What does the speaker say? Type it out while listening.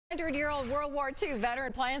100-year-old World War II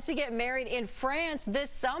veteran plans to get married in France this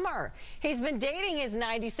summer. He's been dating his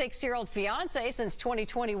 96-year-old fiancé since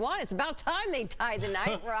 2021. It's about time they tied the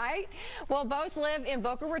knot, right? Well, both live in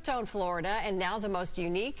Boca Raton, Florida, and now the most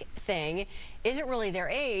unique thing isn't really their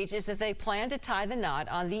age, is that they plan to tie the knot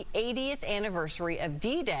on the 80th anniversary of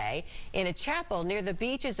D-Day in a chapel near the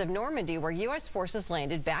beaches of Normandy, where U.S. forces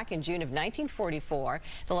landed back in June of 1944.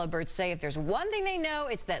 The lovebirds say if there's one thing they know,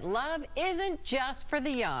 it's that love isn't just for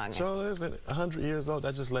the young. Sure isn't. 100 years old,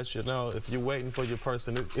 that just lets you know if you're waiting for your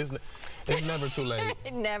person, it's never too late.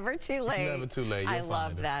 Never too late. It's never too late. I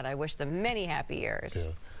love that. I wish them many happy years.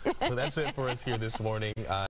 Yeah. So that's it for us here this morning.